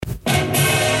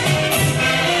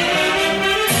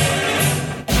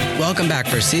Welcome back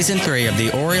for Season 3 of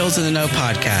the Orioles in the Know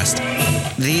podcast.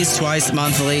 These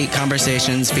twice-monthly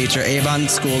conversations feature Avon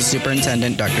Schools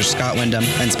Superintendent Dr. Scott Wyndham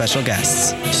and special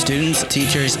guests, students,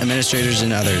 teachers, administrators,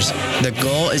 and others. The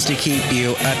goal is to keep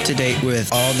you up to date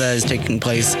with all that is taking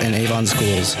place in Avon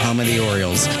Schools, home of the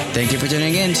Orioles. Thank you for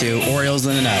tuning in to Orioles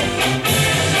in the Know.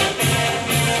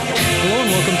 Hello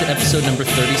and welcome to episode number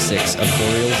 36 of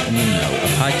Orioles in the Know, a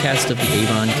podcast of the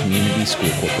Avon Community School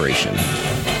Corporation.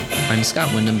 I'm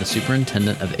Scott Wyndham, the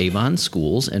superintendent of Avon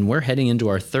Schools, and we're heading into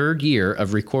our third year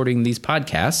of recording these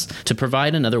podcasts to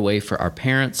provide another way for our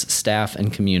parents, staff,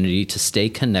 and community to stay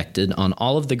connected on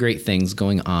all of the great things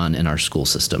going on in our school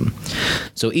system.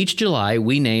 So each July,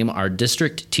 we name our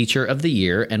District Teacher of the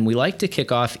Year, and we like to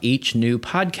kick off each new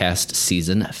podcast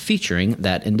season featuring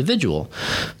that individual.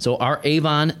 So our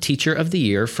Avon Teacher of the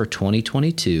Year for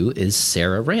 2022 is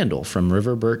Sarah Randall from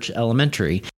River Birch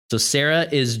Elementary. So Sarah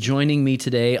is joining me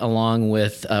today along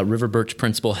with River Birch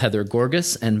Principal Heather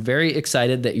Gorgas, and very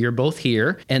excited that you're both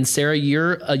here. And Sarah,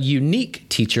 you're a unique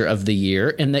Teacher of the Year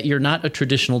in that you're not a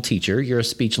traditional teacher. You're a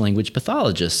speech-language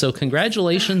pathologist. So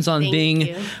congratulations on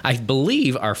being, I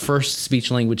believe, our first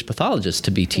speech-language pathologist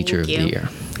to be Teacher of the Year.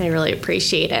 I really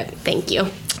appreciate it. Thank you.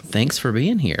 Thanks for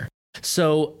being here.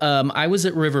 So I was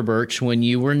at River Birch when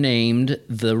you were named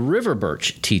the River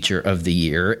Birch Teacher of the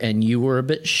Year, and you were a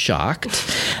bit shocked.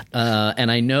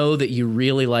 And I know that you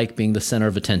really like being the center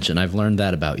of attention. I've learned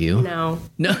that about you. No.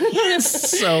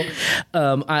 So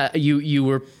you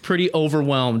were pretty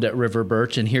overwhelmed at River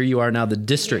Birch, and here you are now the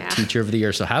District Teacher of the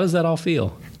Year. So how does that all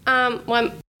feel?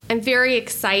 Well, I'm very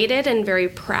excited and very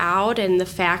proud, and the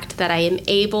fact that I am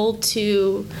able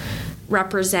to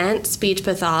represent speech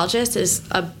pathologists is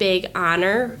a big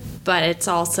honor, but it's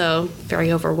also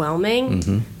very overwhelming.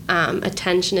 Mm-hmm.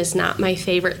 Attention is not my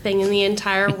favorite thing in the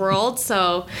entire world,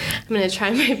 so I'm going to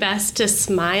try my best to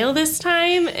smile this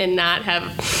time and not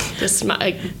have this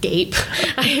gape.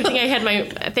 I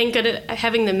think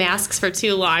having the masks for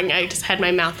too long, I just had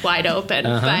my mouth wide open.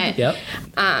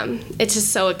 It's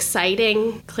just so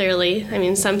exciting, clearly. I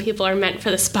mean, some people are meant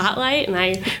for the spotlight, and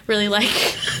I really like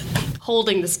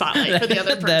holding the spotlight for the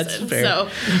other person. That's fair. So,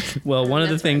 well, one of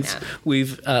the things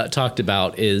we've talked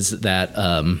about is that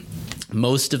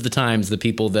most of the times the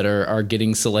people that are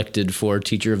getting selected for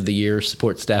Teacher of the Year,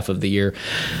 Support Staff of the Year,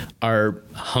 are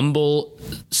humble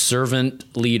servant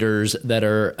leaders that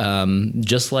are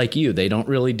just like you. They don't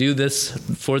really do this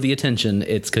for the attention.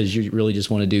 It's because you really just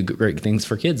want to do great things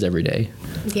for kids every day.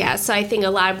 Yeah, so I think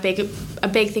a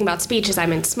big thing about speech is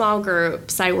I'm in small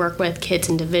groups. I work with kids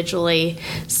individually,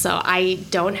 so I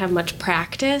don't have much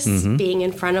practice being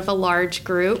in front of a large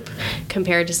group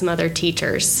compared to some other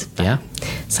teachers. But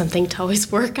something to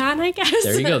always work on, I guess.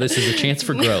 There you go. This is a chance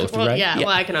for growth, right? Yeah, well,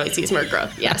 I can always use more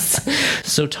growth, yes.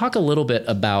 So talk a little bit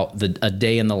about a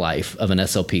day in the life of an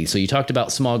SLP. So you talked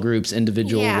about small groups,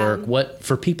 individual work. What,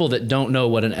 for people that don't know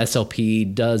what an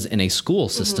SLP does in a school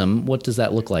system, what does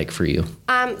that look like for you?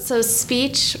 So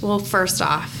speech, well, first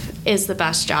off, is the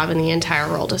best job in the entire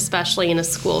world, especially in a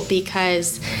school,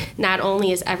 because not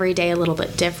only is every day a little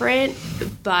bit different,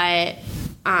 but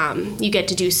you get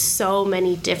to do so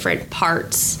many different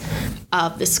parts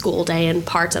of the school day and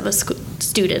parts of a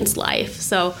student's life.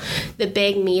 So the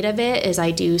big meat of it is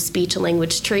I do speech and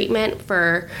language treatment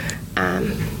for,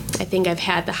 I think I've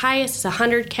had the highest is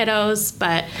 100 kiddos,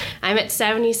 but I'm at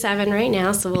 77 right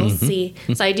now, so we'll see.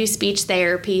 So I do speech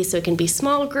therapy, so it can be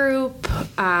small group.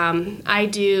 I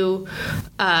do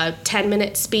a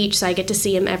 10-minute speech, so I get to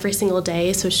see them every single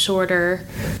day, so shorter,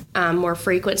 more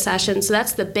frequent sessions. So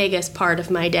that's the biggest part of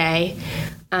my day.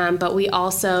 But we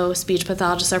also, speech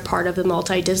pathologists are part of the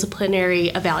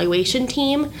multidisciplinary evaluation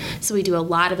team. So we do a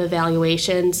lot of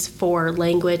evaluations for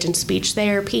language and speech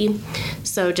therapy.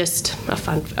 So just a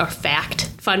fun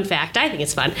fact, I think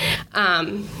it's fun.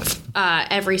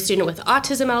 Every student with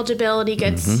autism eligibility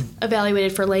gets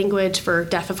evaluated for language, for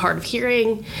deaf of hard of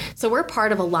hearing. So we're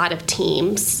part of a lot of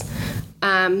teams.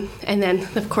 And then,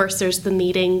 of course, there's the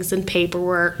meetings and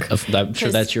paperwork. I'm sure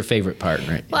that's your favorite part,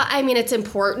 right? Well, I mean, it's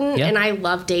important, and I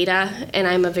love data, and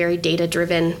I'm a very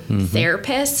data-driven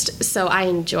therapist, so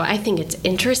I think it's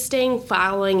interesting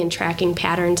following and tracking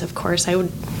patterns. Of course,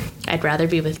 I'd rather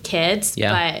be with kids,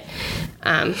 but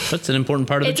that's an important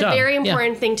part of the job. It's a very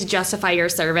important thing to justify your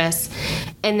service.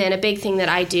 And then a big thing that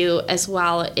I do as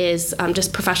well is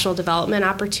just professional development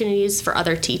opportunities for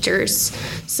other teachers.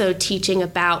 So teaching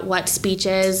about what speech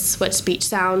is, what speech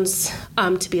sounds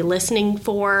to be listening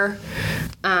for,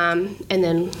 and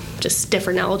then just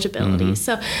different eligibility.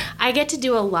 So I get to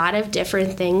do a lot of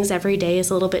different things. Every day is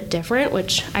a little bit different,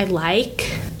 which I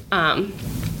like.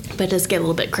 But but it does get a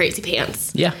little bit crazy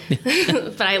pants. Yeah.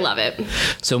 But I love it.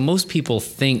 So most people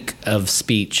think of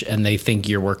speech and they think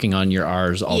you're working on your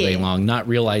R's all day long, not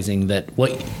realizing that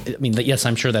yes,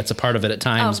 I'm sure that's a part of it at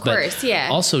times. Of course, but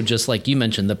also just like you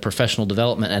mentioned, the professional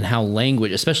development and how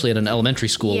language, especially at an elementary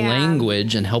school,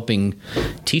 language and helping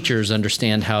teachers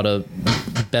understand how to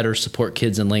better support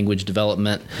kids in language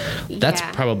development. That's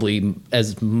probably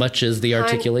as much as the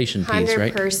articulation piece,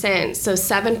 right? 100%. So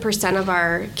 7% of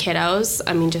our kiddos,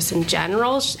 just in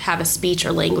general, have a speech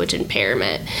or language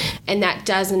impairment. And that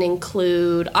doesn't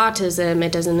include autism.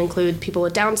 It doesn't include people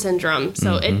with Down syndrome.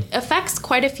 So it affects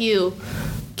quite a few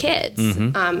kids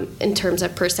in terms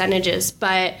of percentages.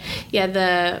 But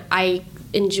I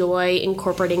enjoy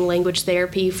incorporating language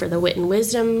therapy for the wit and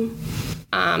wisdom.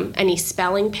 Any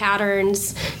spelling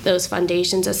patterns. Those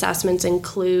foundations assessments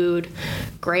include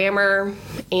grammar,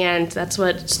 and that's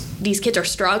what these kids are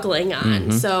struggling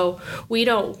on. So we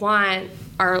don't want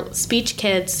our speech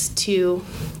kids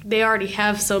they already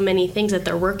have so many things that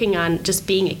they're working on just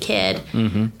being a kid.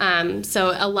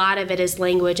 So a lot of it is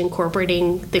language,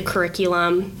 incorporating the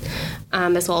curriculum,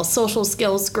 as well as social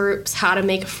skills groups, how to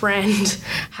make a friend,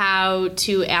 how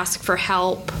to ask for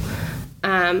help.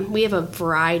 We have a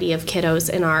variety of kiddos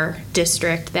in our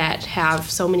district that have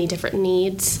so many different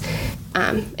needs.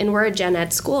 And we're a gen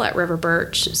ed school at River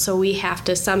Birch, so we have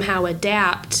to somehow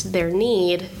adapt their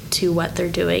need to what they're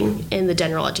doing in the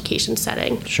general education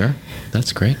setting. Sure.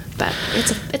 That's great. But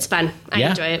it's fun. I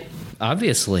enjoy it.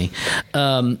 Obviously.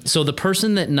 So the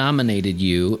person that nominated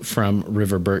you from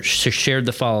River Birch shared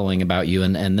the following about you,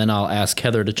 and then I'll ask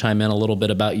Heather to chime in a little bit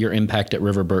about your impact at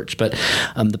River Birch. But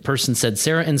the person said,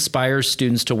 Sarah inspires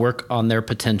students to work to their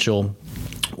potential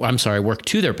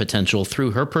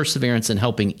through her perseverance in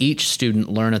helping each student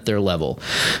learn at their level.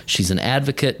 She's an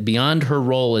advocate beyond her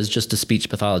role as just a speech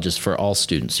pathologist for all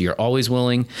students. You're always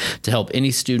willing to help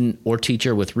any student or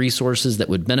teacher with resources that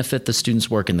would benefit the student's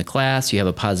work in the class. You have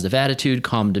a positive attitude,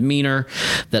 calm demeanor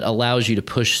that allows you to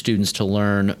push students to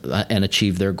learn and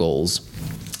achieve their goals.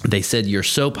 They said you're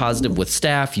so positive with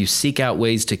staff. You seek out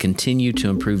ways to continue to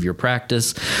improve your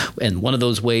practice. And one of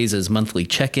those ways is monthly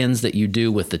check-ins that you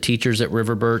do with the teachers at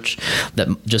River Birch, that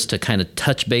just to kind of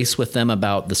touch base with them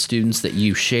about the students that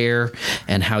you share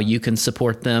and how you can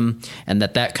support them. And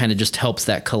that kind of just helps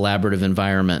that collaborative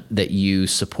environment that you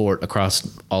support across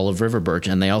all of River Birch.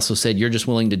 And they also said you're just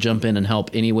willing to jump in and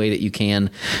help any way that you can.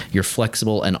 You're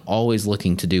flexible and always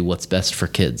looking to do what's best for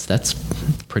kids. That's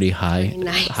pretty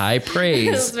high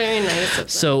praise. Very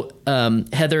nice. So,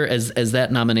 Heather, as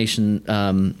that nomination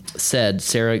said,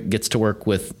 Sarah gets to work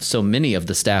with so many of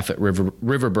the staff at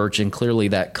River Birch, and clearly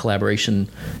that collaboration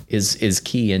is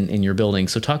key in your building.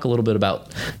 So talk a little bit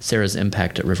about Sarah's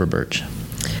impact at River Birch.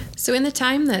 So in the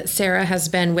time that Sarah has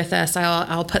been with us,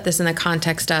 I'll put this in the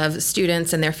context of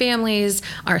students and their families,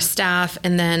 our staff,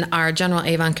 and then our general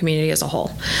Avon community as a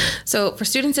whole. So for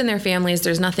students and their families,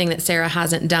 there's nothing that Sarah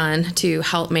hasn't done to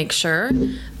help make sure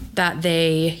that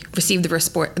they receive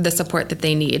the support that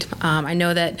they need. I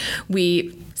know that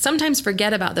we sometimes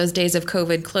forget about those days of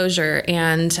COVID closure,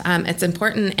 and it's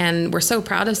important, and we're so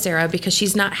proud of Sarah because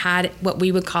she's not had what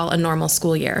we would call a normal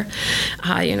school year.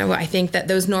 I think that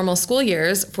those normal school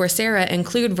years for Sarah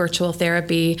include virtual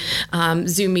therapy,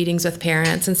 Zoom meetings with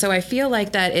parents, and so I feel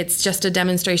like that it's just a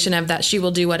demonstration of that she will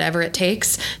do whatever it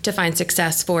takes to find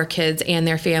success for kids and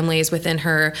their families within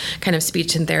her kind of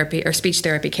speech therapy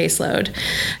caseload.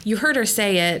 You heard her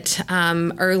say it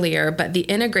earlier, but the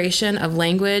integration of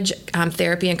language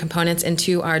therapy and components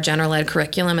into our general ed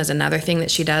curriculum is another thing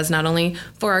that she does, not only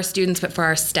for our students, but for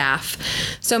our staff.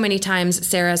 So many times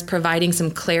Sarah's providing some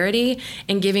clarity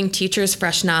and giving teachers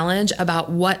fresh knowledge about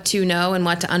what to know and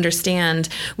what to understand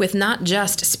with not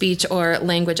just speech or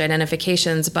language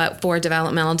identifications, but for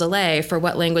developmental delay, for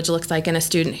what language looks like in a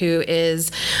student who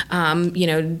is,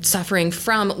 suffering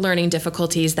from learning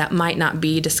difficulties that might not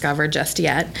be discovered just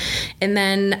yet. And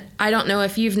then I don't know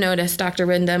if you've noticed, Dr.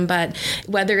 Windham, but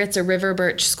whether it's a River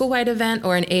Birch school-wide event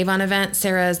or an Avon event,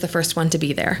 Sarah is the first one to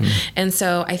be there. And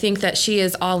so I think that she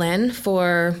is all in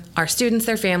for our students,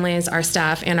 their families, our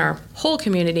staff, and our whole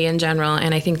community in general.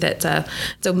 And I think that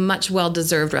it's a much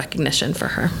well-deserved recognition for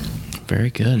her.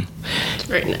 Very good.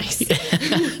 Very nice.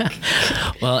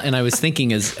 Well, and I was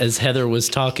thinking as Heather was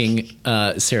talking,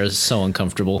 Sarah's so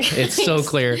uncomfortable. It's so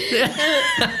clear.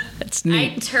 That's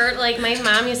neat. Like my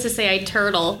mom used to say, I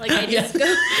turtle. Like I just go,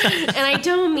 and I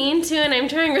don't mean to, and I'm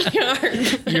trying really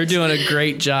hard. You're doing a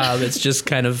great job. It's just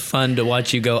kind of fun to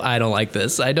watch you go, I don't like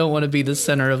this. I don't want to be the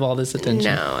center of all this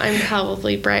attention. No, I'm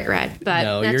probably bright red, but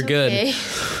no, that's you're good. Okay.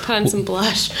 Put on some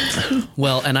blush.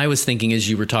 Well, and I was thinking as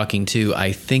you were talking too,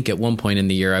 I think at one point in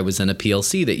the year I was in a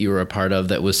PLC that you were a part of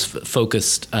that was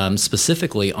focused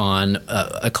specifically on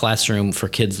a classroom for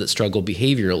kids that struggle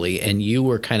behaviorally, and you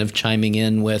were kind of chiming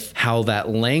in with how that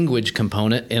language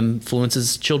component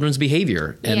influences children's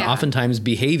behavior. And oftentimes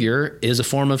behavior is a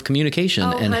form of communication,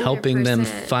 and helping them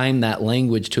find that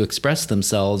language to express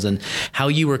themselves, and how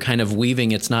you were kind of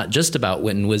weaving, it's not just about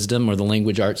wit and wisdom or the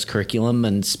language arts curriculum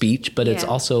and speech, but it's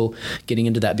also getting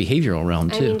into that behavioral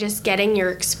realm too. I mean, just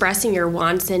expressing your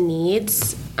wants and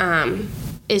needs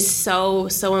is so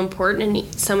important,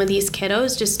 and some of these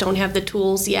kiddos just don't have the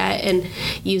tools yet, and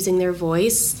using their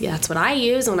voice, that's what I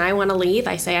use when I want to leave.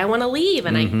 I say I want to leave,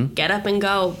 and I get up and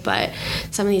go. But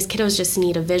some of these kiddos just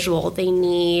need a visual. They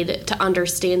need to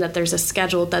understand that there's a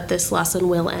schedule, that this lesson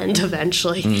will end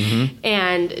eventually,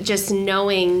 and just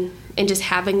knowing and just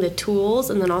having the tools,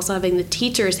 and then also having the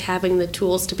teachers having the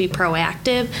tools to be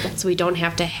proactive, so we don't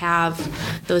have to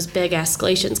have those big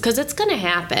escalations, because it's going to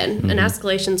happen. An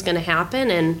escalation is going to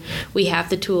happen, and we have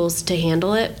the tools to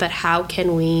handle it, but how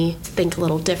can we think a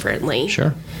little differently?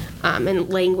 Sure. And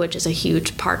language is a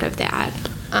huge part of that.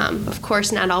 Of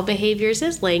course, not all behaviors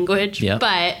is language,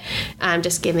 but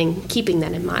just keeping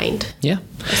that in mind. Yeah.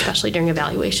 Especially during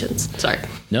evaluations. Sorry.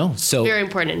 No. So very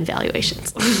important in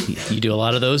evaluations. You do a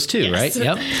lot of those too, right?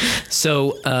 Yep.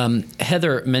 So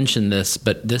Heather mentioned this,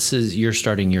 but you're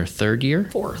starting your third year?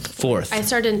 Fourth. I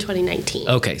started in 2019.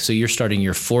 Okay, so you're starting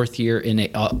your fourth year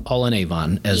all in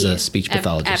Avon as a speech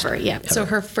pathologist. Ever. So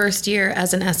her first year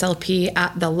as an SLP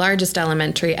at the largest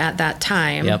elementary at that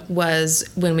time was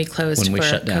when we closed for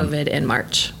COVID in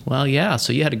March. Well, yeah.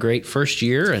 So you had a great first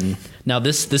year, and now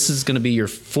this is going to be your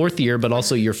fourth year, but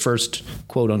also your first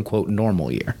quote unquote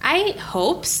normal year. I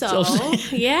hope so.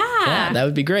 Yeah, that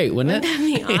would be great, wouldn't it? That'd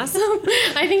be awesome.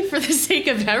 I think for the sake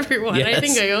of everyone, I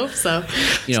hope so.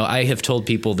 I have told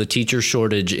people the teacher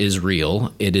shortage is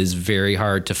real. It is very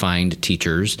hard to find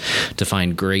teachers, to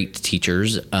find great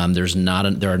teachers. There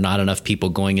are not enough people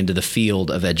going into the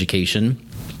field of education.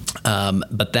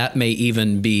 But that may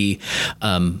even be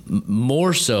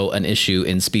more so an issue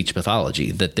in speech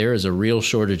pathology, that there is a real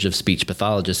shortage of speech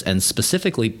pathologists, and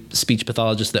specifically speech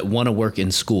pathologists that want to work in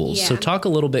schools. Yeah. So talk a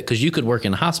little bit, because you could work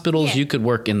in hospitals, you could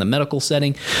work in the medical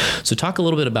setting. So talk a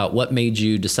little bit about what made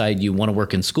you decide you want to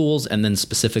work in schools, and then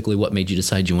specifically what made you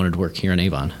decide you wanted to work here in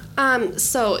Avon.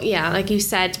 Like you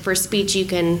said, for speech you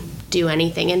can do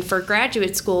anything, and for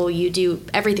graduate school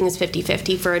everything is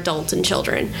 50-50 for adults and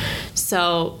children.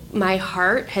 So my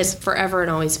heart has forever and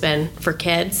always been for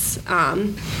kids,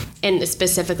 and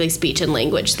specifically speech and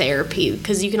language therapy,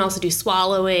 because you can also do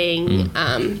swallowing,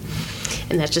 and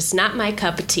that's just not my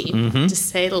cup of tea, to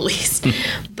say the least.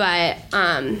 But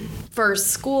for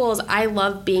schools, I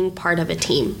love being part of a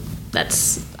team.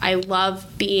 I love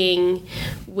being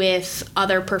with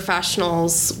other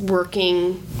professionals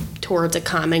working towards a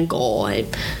common goal.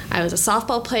 I was a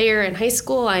softball player in high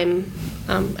school. I'm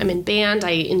in band.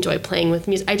 I enjoy playing with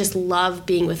music. I just love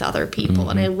being with other people,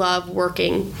 and I love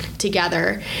working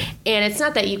together. And it's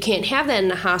not that you can't have that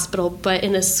in a hospital, but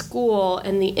in a school,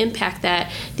 and the impact that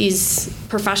these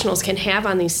professionals can have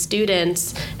on these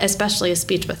students, especially a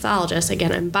speech pathologist.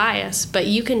 Again, I'm biased, but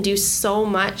you can do so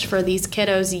much for these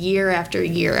kiddos year after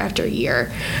year after year.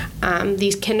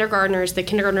 The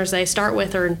kindergartners I start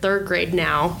with are in third grade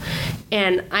now.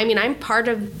 And I'm part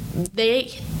of,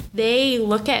 they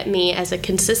look at me as a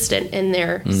consistent in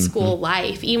their school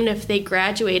life, even if they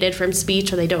graduated from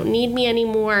speech or they don't need me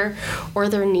anymore, or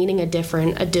they're needing a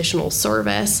different additional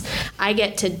service. I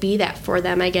get to be that for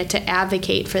them. I get to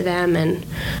advocate for them, and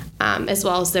as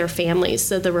well as their families.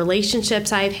 So the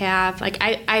relationships I have,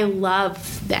 I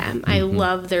love them. I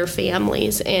love their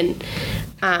families, and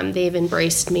they've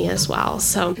embraced me as well.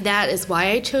 So that is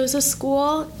why I chose a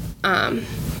school.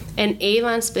 And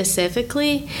Avon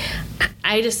specifically,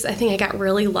 I think I got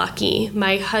really lucky.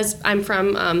 I'm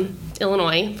from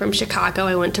Illinois, from Chicago.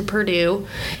 I went to Purdue,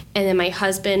 and then my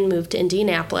husband moved to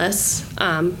Indianapolis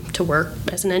to work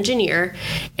as an engineer,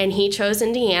 and he chose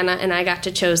Indiana, and I got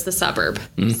to choose the suburb.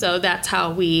 So that's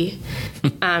how we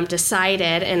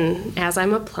decided. And as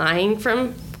I'm applying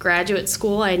from graduate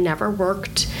school, I never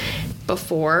worked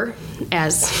before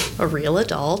as a real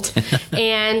adult,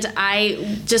 and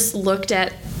I just looked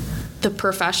at the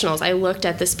professionals. I looked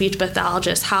at the speech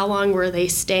pathologists. How long were they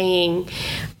staying?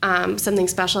 Something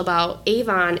special about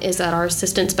Avon is that our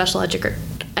assistant special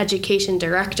education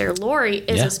director, Lori,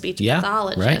 is a speech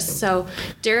pathologist. Right. So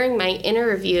during my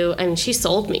interview, I mean, she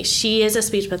sold me. She is a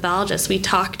speech pathologist. We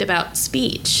talked about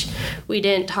speech. We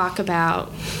didn't talk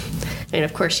about, I mean,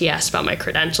 of course, she asked about my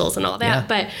credentials and all that,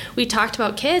 but we talked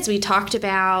about kids. We talked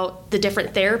about the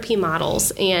different therapy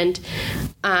models, and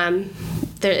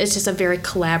it's just a very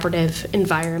collaborative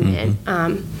environment.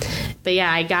 But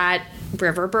yeah, I got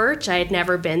River Birch. I had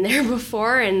never been there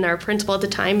before, and our principal at the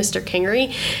time, Mr.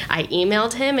 Kingery, I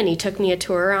emailed him, and he took me a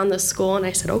tour around the school, and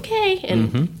I said, okay.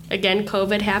 And again,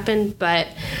 COVID happened, but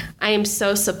I am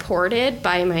so supported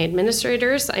by my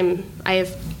administrators. I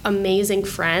have amazing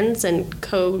friends and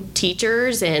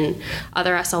co-teachers and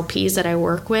other SLPs that I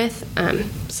work with.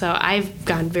 So I've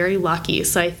gotten very lucky.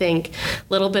 So I think a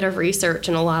little bit of research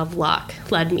and a lot of luck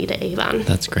led me to Avon.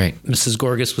 That's great. Mrs.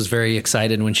 Gorgas was very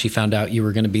excited when she found out you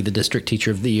were going to be the district teacher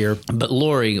of the year. But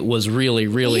Lori was really,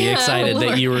 really excited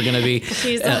that you were going to be,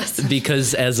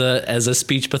 because as a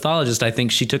speech pathologist, I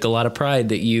think she took a lot of pride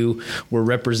that you were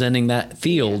representing that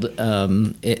field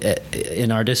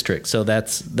in our district. So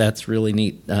that's really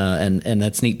neat. And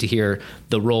that's neat to hear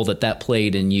the role that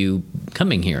played in you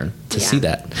coming here to see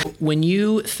that. When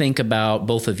you think about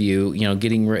both of you,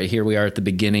 here we are at the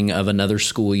beginning of another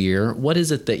school year. What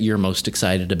is it that you're most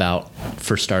excited about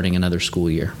for starting another school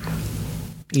year?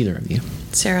 Either of you.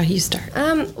 Sarah, you start.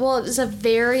 Well, it's a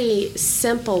very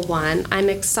simple one. I'm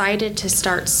excited to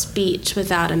start speech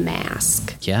without a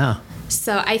mask. Yeah.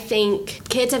 So I think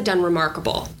kids have done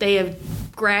remarkable. They have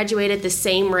graduated the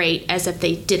same rate as if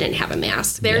they didn't have a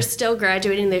mask. They're still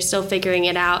graduating. They're still figuring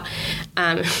it out.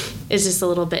 It's just a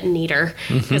little bit neater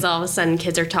because all of a sudden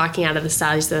kids are talking out of the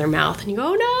sides of their mouth and you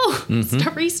go, oh no,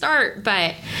 stop, restart.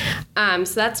 But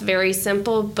so that's very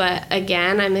simple. But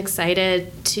again, I'm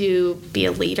excited to be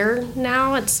a leader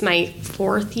now. It's my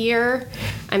 4th year.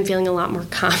 I'm feeling a lot more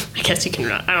confident. I guess you can,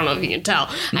 I don't know if you can tell.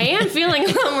 I am feeling a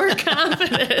lot more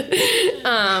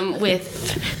confident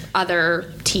with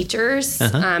other teachers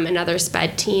and other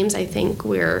SPED teams. I think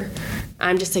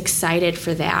I'm just excited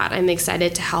for that. I'm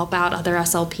excited to help out other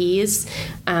SLPs.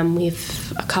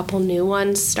 We've a couple new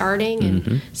ones starting,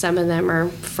 and some of them are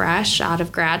fresh out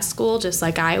of grad school, just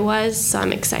like I was. So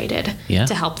I'm excited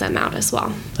to help them out as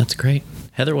well. That's great.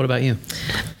 Heather, what about you?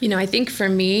 I think for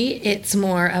me, it's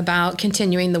more about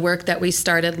continuing the work that we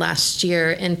started last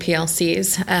year in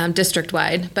PLCs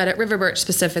district-wide. But at River Birch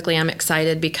specifically, I'm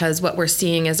excited because what we're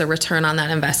seeing is a return on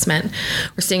that investment.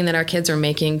 We're seeing that our kids are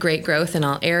making great growth in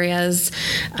all areas.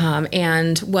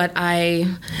 And what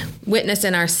I witness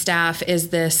in our staff is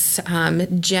this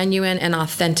genuine and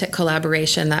authentic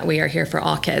collaboration that we are here for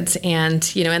all kids. And,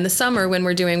 in the summer when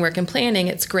we're doing work and planning,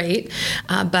 it's great.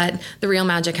 But the real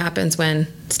magic happens when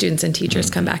students and teachers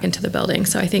come back into the building.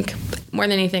 So I think more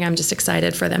than anything, I'm just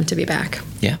excited for them to be back.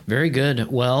 Yeah, very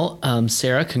good. Well,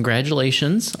 Sarah,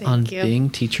 congratulations on being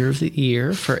Teacher of the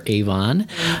Year for Avon.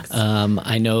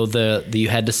 I know you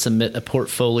had to submit a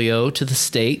portfolio to the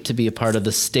state to be a part of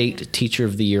the state Teacher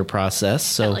of the Year process.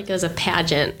 So felt like it was a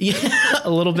pageant. Yeah, a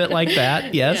little bit like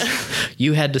that. Yes,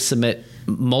 you had to submit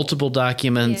multiple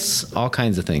documents, all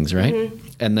kinds of things, right?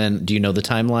 And then, do you know the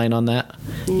timeline on that?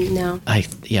 No. I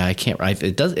can't.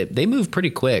 They move pretty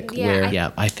quick.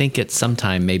 I think it's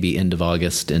sometime maybe end of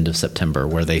August, end of September,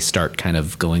 where they start kind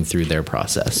of going through their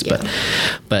process. Yeah.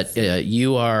 But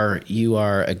you are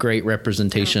a great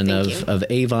representation of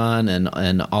Avon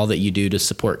and all that you do to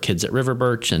support kids at River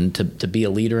Birch and to be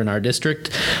a leader in our district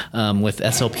with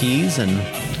SLPs and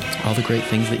all the great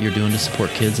things that you're doing to support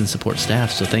kids and support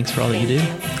staff. So thanks for all that you do.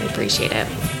 I appreciate it.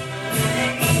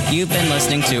 You've been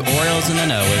listening to Orioles in the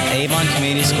Know with Avon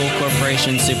Community School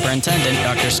Corporation Superintendent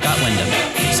Dr. Scott Wyndham.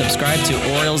 Subscribe to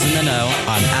Orioles in the Know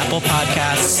on Apple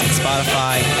Podcasts,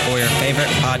 Spotify, or your favorite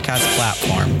podcast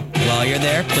platform. While you're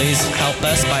there, please help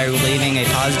us by leaving a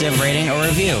positive rating or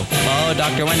review. Follow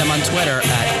Dr. Wyndham on Twitter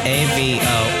at AVONSUPT.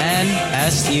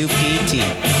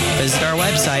 Visit our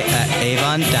website at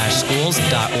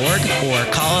avon-schools.org or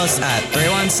call us at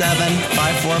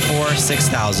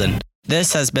 317-544-6000.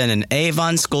 This has been an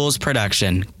Avon Schools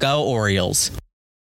production. Go Orioles.